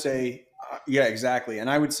 and I would say, yeah, exactly. And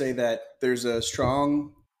I would say that there's a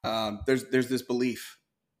strong, there's this belief,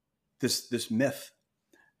 this myth,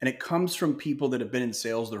 and it comes from people that have been in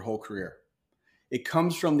sales their whole career. It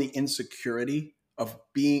comes from the insecurity of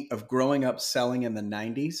growing up selling in the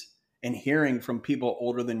 90s and hearing from people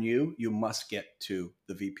older than you must get to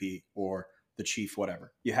the VP or the chief,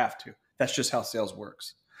 whatever. You have to. That's just how sales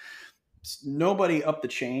works. Nobody up the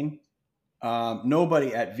chain,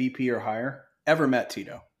 nobody at VP or higher ever met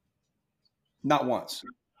Tito. Not once.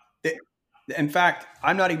 In fact,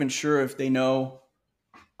 I'm not even sure if they know.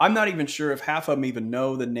 I'm not even sure if half of them even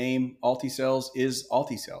know the name Altisales is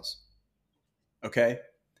Altisales. Okay.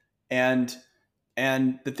 And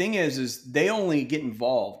the thing is they only get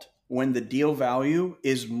involved when the deal value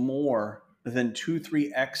is more than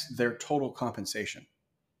 2-3x their total compensation.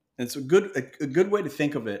 And it's a good way to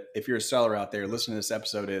think of it if you're a seller out there listening to this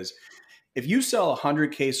episode is if you sell a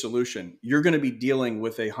 100K solution, you're going to be dealing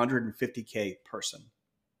with a 150K person.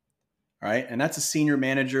 Right. And that's a senior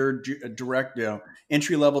manager,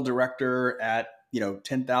 entry level director at,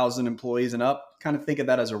 10,000 employees and up. Kind of think of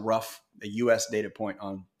that as a US data point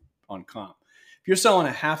on comp. If you're selling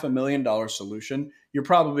a $500,000 solution, you're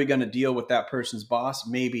probably going to deal with that person's boss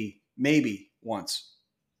maybe once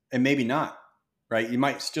and maybe not, right? You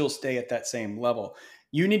might still stay at that same level.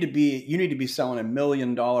 You need to be selling $1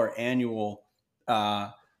 million annual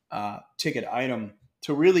ticket item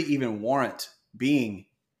to really even warrant being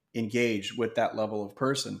engaged with that level of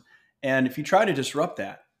person. And if you try to disrupt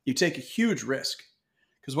that, you take a huge risk.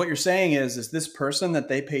 Because what you're saying is this person that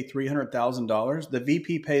they pay $300,000, the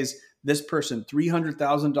VP pays this person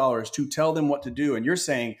 $300,000 to tell them what to do. And you're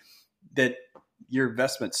saying that your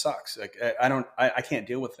investment sucks. Like I can't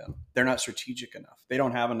deal with them. They're not strategic enough. They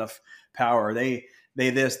don't have enough power. They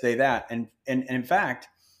this, they that. And in fact,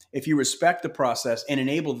 if you respect the process and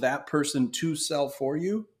enable that person to sell for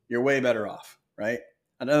you, you're way better off, right?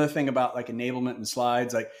 Another thing about like enablement and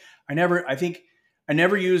slides, like I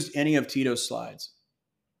never used any of Tito's slides.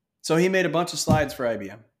 So he made a bunch of slides for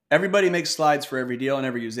IBM. Everybody makes slides for every deal. I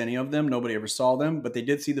never used any of them. Nobody ever saw them, but they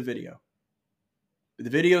did see the video. The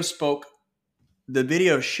video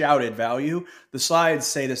shouted value. The slides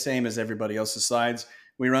say the same as everybody else's slides.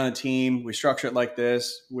 We run a team. We structure it like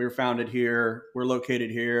this. We're founded here. We're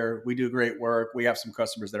located here. We do great work. We have some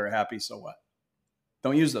customers that are happy. So what?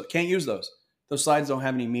 Don't use those. Can't use those. Those slides don't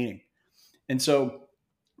have any meaning. And so,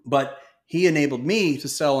 but he enabled me to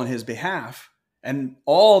sell on his behalf. And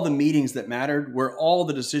all the meetings that mattered, where all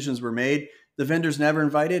the decisions were made, the vendors never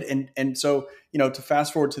invited. And so, to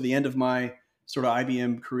fast forward to the end of my sort of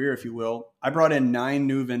IBM career, if you will, I brought in 9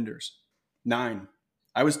 new vendors. 9.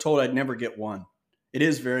 I was told I'd never get one. It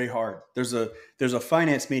is very hard. There's a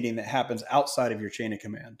finance meeting that happens outside of your chain of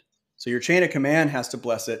command. So your chain of command has to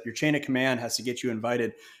bless it. Your chain of command has to get you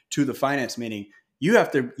invited to the finance meeting. You have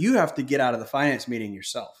to get out of the finance meeting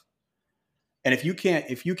yourself. And if you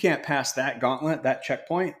can't pass that gauntlet, that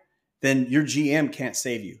checkpoint, then your GM can't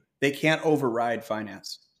save you. They can't override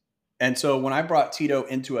finance. And so when I brought Tito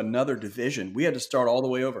into another division, we had to start all the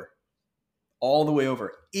way over.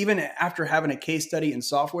 Even after having a case study in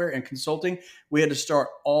software and consulting, we had to start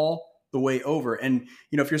all the way over. And,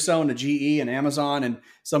 if you're selling to GE and Amazon and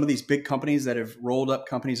some of these big companies that have rolled up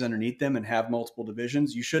companies underneath them and have multiple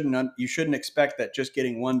divisions, you shouldn't expect that just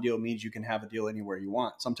getting one deal means you can have a deal anywhere you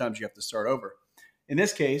want. Sometimes you have to start over. In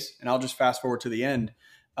this case, and I'll just fast forward to the end,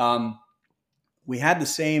 we had the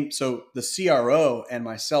same. So the CRO and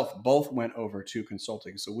myself both went over to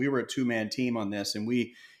consulting. So we were a 2-man team on this, and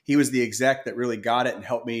he was the exec that really got it and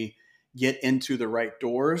helped me, get into the right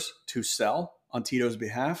doors to sell on Tito's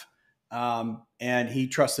behalf. And he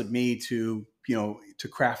trusted me to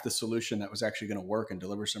craft the solution that was actually going to work and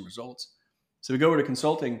deliver some results. So we go over to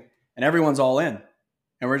consulting and everyone's all in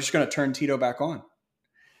and we're just going to turn Tito back on.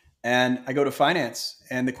 And I go to finance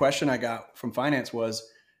and the question I got from finance was,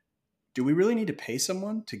 do we really need to pay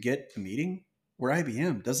someone to get a meeting? We're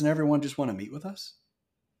IBM. Doesn't everyone just want to meet with us?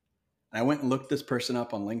 And I went and looked this person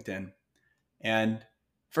up on LinkedIn. And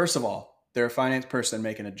first of all, they're a finance person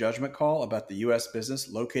making a judgment call about the US business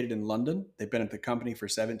located in London. They've been at the company for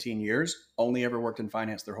 17 years, only ever worked in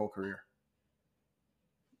finance their whole career.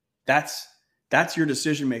 That's your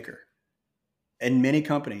decision maker in many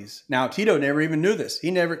companies. Now, Tito never even knew this.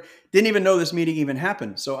 He didn't even know this meeting even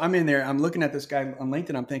happened. So I'm in there, I'm looking at this guy on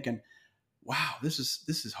LinkedIn. I'm thinking, wow, this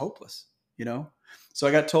is hopeless, So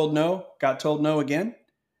I got told no again.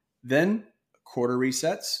 Then quarter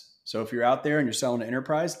resets. So if you're out there and you're selling to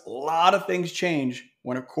enterprise, a lot of things change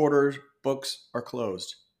when a quarter's books are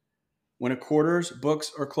closed. When a quarter's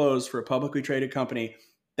books are closed for a publicly traded company,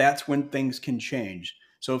 that's when things can change.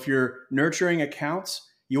 So if you're nurturing accounts,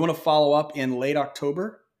 you want to follow up in late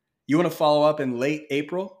October, you want to follow up in late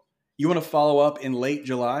April, you want to follow up in late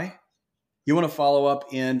July, you want to follow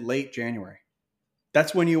up in late January.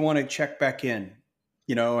 That's when you want to check back in,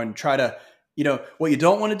 and try to, what you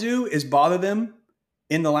don't want to do is bother them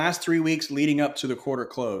in the last 3 weeks leading up to the quarter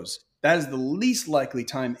close. That is the least likely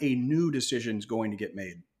time a new decision is going to get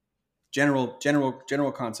made.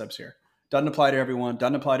 General concepts here. Doesn't apply to everyone,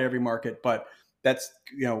 doesn't apply to every market, but that's,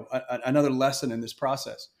 another lesson in this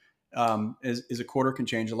process is a quarter can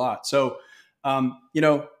change a lot. So,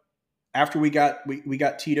 after we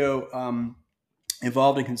got Tito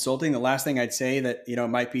involved in consulting, the last thing I'd say that,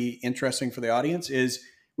 might be interesting for the audience is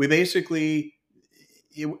we basically,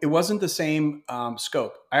 it wasn't the same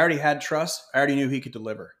scope. I already had trust. I already knew he could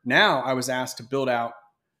deliver. Now I was asked to build out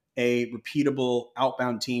a repeatable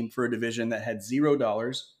outbound team for a division that had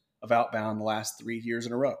 $0 of outbound the last 3 years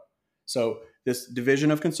in a row. So this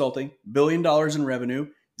division of consulting, $1 billion in revenue,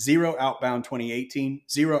 0 outbound 2018,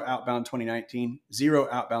 0 outbound 2019, 0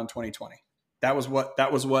 outbound 2020. That was what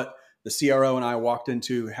the CRO and I walked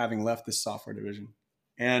into having left this software division.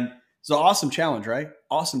 And it's an awesome challenge, right?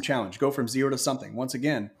 Awesome challenge. Go from 0 to something once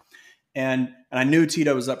again. And I knew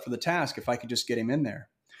Tito was up for the task if I could just get him in there.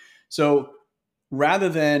 So rather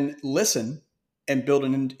than listen and build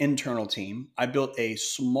an internal team, I built a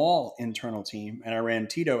small internal team and I ran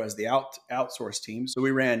Tito as the outsourced team. So we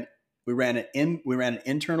ran an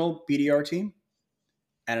internal BDR team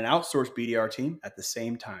and an outsourced BDR team at the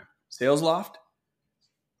same time. SalesLoft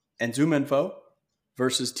and ZoomInfo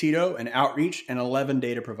versus Tito and Outreach and 11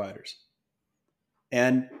 data providers.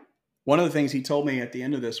 And one of the things he told me at the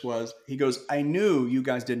end of this was, he goes, I knew you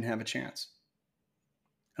guys didn't have a chance.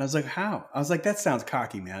 And I was like, how? I was like, that sounds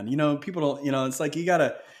cocky, man. People don't, it's like, you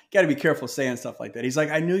gotta be careful saying stuff like that. He's like,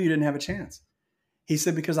 I knew you didn't have a chance. He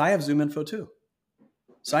said, because I have ZoomInfo too.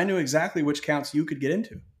 So I knew exactly which accounts you could get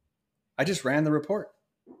into. I just ran the report.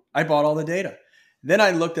 I bought all the data. Then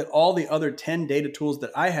I looked at all the other 10 data tools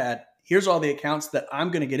that I had. Here's all the accounts that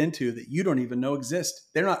I'm going to get into that you don't even know exist.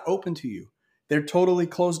 They're not open to you. They're totally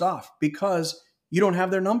closed off because you don't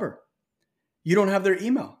have their number. You don't have their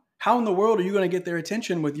email. How in the world are you going to get their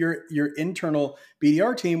attention with your internal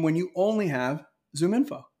BDR team when you only have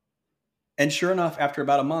ZoomInfo? And sure enough, after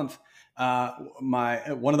about a month,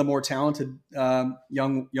 one of the more talented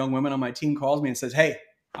young women on my team calls me and says, "Hey,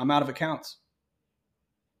 I'm out of accounts."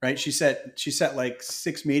 Right? She set like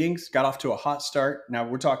 6 meetings, got off to a hot start. Now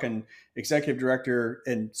we're talking executive director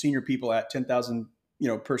and senior people at 10,000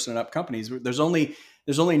 person and up companies. There's only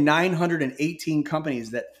 918 companies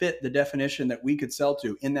that fit the definition that we could sell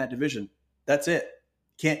to in that division. That's it.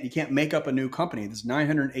 You can't make up a new company. There's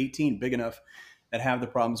 918 big enough that have the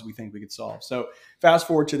problems we think we could solve. So fast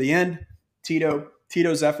forward to the end,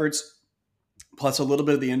 Tito's efforts, plus a little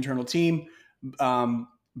bit of the internal team,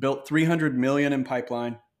 built 300 million in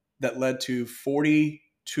pipeline that led to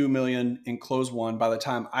 42 million in close one by the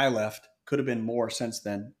time I left. Could have been more since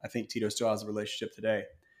then. I think Tito still has a relationship today.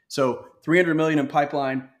 So 300 million in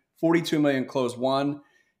pipeline, 42 million close one.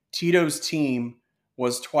 Tito's team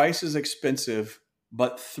was twice as expensive,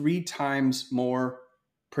 but 3 times more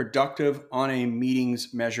productive on a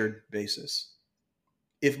meetings measured basis.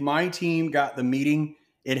 If my team got the meeting,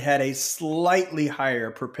 it had a slightly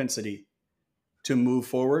higher propensity to move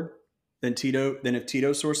forward than if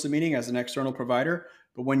Tito sourced the meeting as an external provider.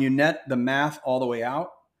 But when you net the math all the way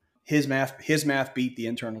out, his math beat the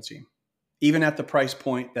internal team, even at the price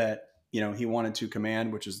point that he wanted to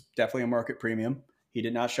command, which is definitely a market premium. He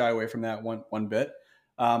did not shy away from that one bit.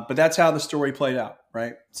 But that's how the story played out,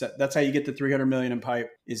 right? So that's how you get the 300 million in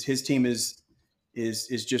pipe. Is his team is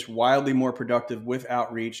just wildly more productive with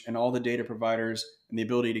outreach and all the data providers and the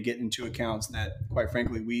ability to get into accounts that, quite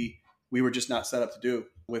frankly, we were just not set up to do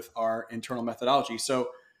with our internal methodology. So,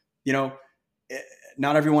 you know,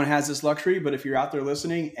 not everyone has this luxury, but if you're out there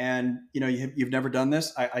listening and you've never done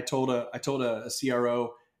this, I told a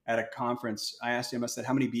CRO at a conference. I asked him. I said,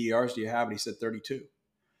 "How many BERs do you have?" And he said, 32.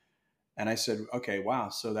 And I said, "Okay, wow.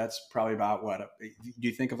 So that's probably about what? Do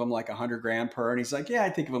you think of them like 100 grand per?" And he's like, "Yeah, I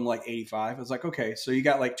think of them like 85." I was like, "Okay, so you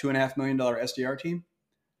got like $2.5 million SDR team."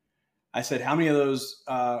 I said, "How many of those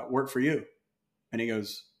work for you?" And he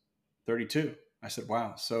goes, 32. I said,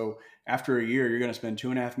 "Wow. So after a year, you're going to spend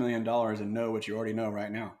 $2.5 million and know what you already know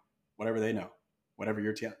right now, whatever they know, whatever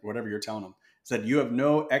you're telling them." I said, "You have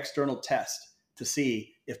no external test to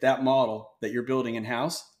see if that model that you're building in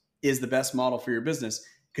house is the best model for your business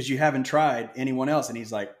because you haven't tried anyone else." And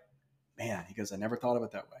he's like, "Man," he goes, "I never thought of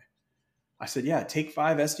it that way." I said, "Yeah, take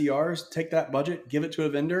 5 SDRs, take that budget, give it to a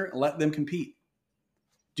vendor, and let them compete.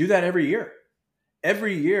 Do that every year.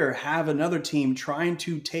 Every year, have another team trying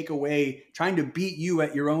to beat you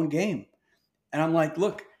at your own game." And I'm like,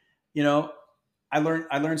 "Look, you know, I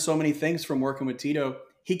learned so many things from working with Tito.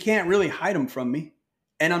 He can't really hide them from me.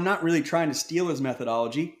 And I'm not really trying to steal his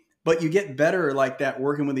methodology, but you get better like that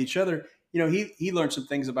working with each other. He learned some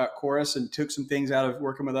things about Chorus and took some things out of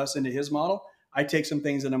working with us into his model. I take some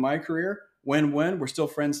things into my career. Win-win. We're still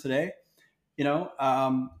friends today.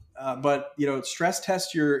 But stress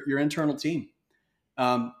test your internal team.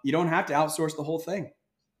 You don't have to outsource the whole thing.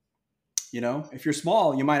 If you're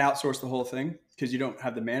small, you might outsource the whole thing because you don't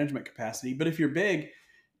have the management capacity. But if you're big,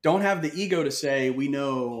 don't have the ego to say, we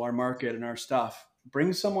know our market and our stuff.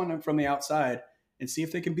 Bring someone from the outside and see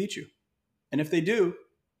if they can beat you. And if they do,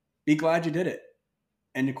 be glad you did it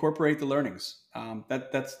and incorporate the learnings.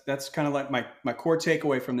 That's kind of like my core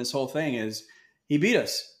takeaway from this whole thing is he beat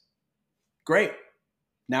us. Great.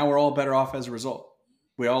 Now we're all better off as a result.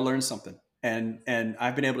 We all learned something. And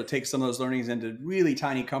I've been able to take some of those learnings into really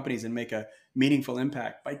tiny companies and make a meaningful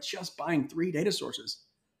impact by just buying 3 data sources.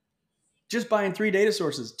 Just buying 3 data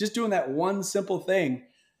sources, just doing that one simple thing.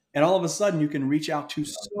 And all of a sudden you can reach out to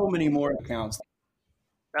so many more accounts.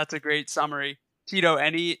 That's a great summary. Tito,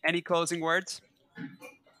 any closing words?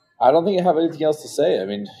 I don't think I have anything else to say. I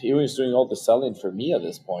mean, Ewing's doing all the selling for me at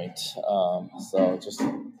this point. So just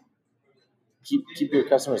keep your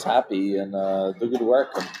customers happy and do good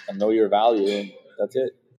work and know your value, and that's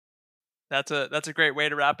it. That's a great way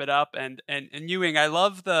to wrap it up. And Ewing, I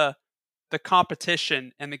love the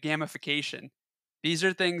competition and the gamification. These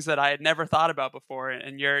are things that I had never thought about before,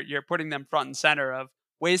 and you're putting them front and center of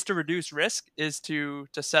ways to reduce risk is to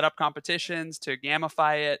set up competitions, to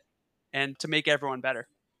gamify it, and to make everyone better.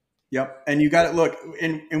 Yep. And you got to look,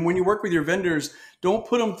 and when you work with your vendors, don't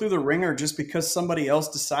put them through the ringer just because somebody else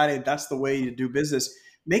decided that's the way to do business.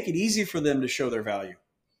 Make it easy for them to show their value.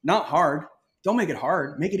 Not hard. Don't make it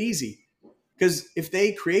hard. Make it easy. Because if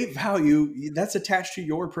they create value, that's attached to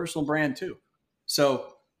your personal brand too.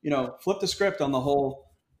 So, flip the script on the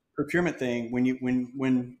whole procurement thing when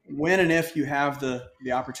and if you have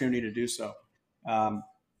the opportunity to do so.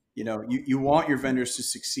 You want your vendors to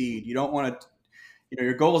succeed. You don't want to,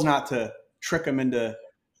 your goal is not to trick them into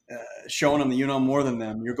showing them that you know more than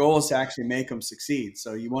them. Your goal is to actually make them succeed.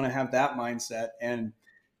 So you want to have that mindset and,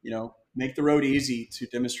 make the road easy to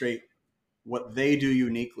demonstrate what they do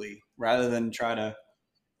uniquely rather than try to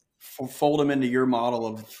fold them into your model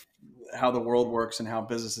of how the world works and how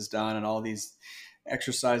business is done and all these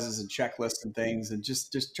exercises and checklists and things. And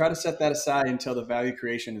just try to set that aside until the value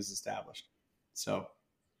creation is established. So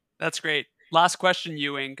that's great. Last question,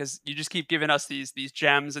 Ewing, because you just keep giving us these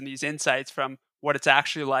gems and these insights from what it's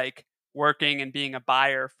actually like working and being a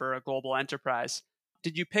buyer for a global enterprise.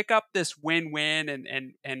 Did you pick up this win-win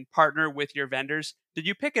and partner with your vendors? Did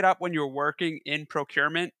you pick it up when you were working in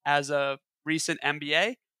procurement as a recent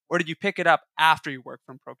MBA, or did you pick it up after you worked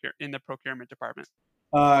in the procurement department?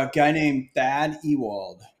 A guy named Thad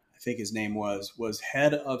Ewald, I think his name was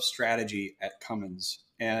head of strategy at Cummins.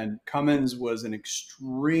 And Cummins was an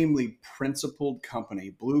extremely principled company,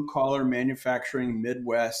 blue collar manufacturing,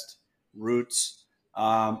 Midwest roots,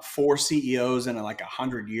 4 CEOs in like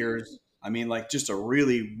 100 years. I mean, like just a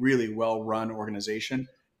really, really well run organization,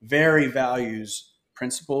 very values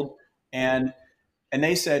principled. And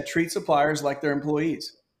they said, treat suppliers like their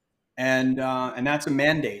employees. And that's a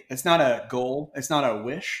mandate. It's not a goal. It's not a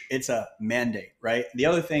wish. It's a mandate, right? The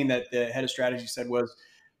other thing that the head of strategy said was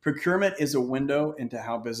procurement is a window into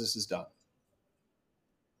how business is done.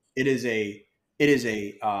 It it is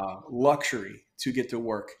a luxury to get to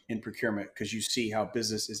work in procurement because you see how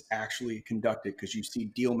business is actually conducted, because you see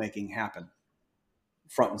deal making happen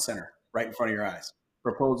front and center, right in front of your eyes.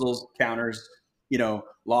 Proposals, counters,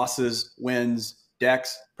 losses, wins,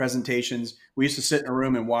 decks, presentations. We used to sit in a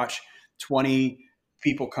room and watch 20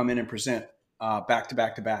 people come in and present back to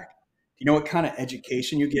back to back. You know what kind of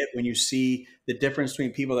education you get when you see the difference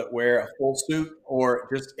between people that wear a full suit or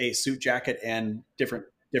just a suit jacket and different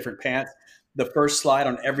pants? The first slide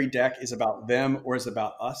on every deck is about them or is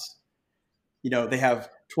about us. They have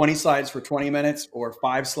 20 slides for 20 minutes or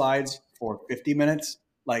 5 slides for 50 minutes.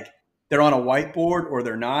 Like, they're on a whiteboard or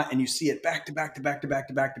they're not, and you see it back to back to back to back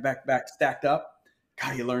to back to back to back stacked up.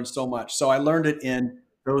 God, you learn so much. So I learned it in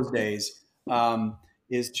those days,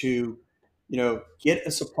 is to, get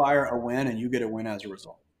a supplier a win and you get a win as a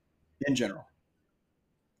result in general.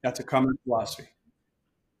 That's a common philosophy.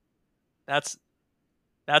 That's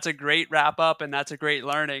a great wrap up, and that's a great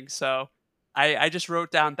learning. So I just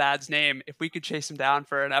wrote down Thad's name. If we could chase him down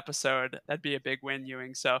for an episode, that'd be a big win,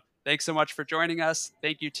 Ewing. So thanks so much for joining us.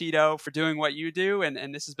 Thank you, Tito, for doing what you do.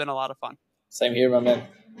 And this has been a lot of fun. Same here, my man.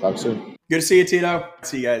 Talk soon. Good to see you, Tito.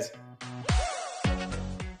 See you guys.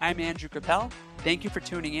 I'm Andrew Capel. Thank you for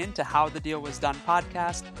tuning in to How the Deal Was Done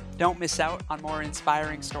podcast. Don't miss out on more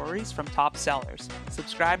inspiring stories from top sellers.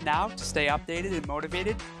 Subscribe now to stay updated and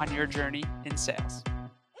motivated on your journey in sales.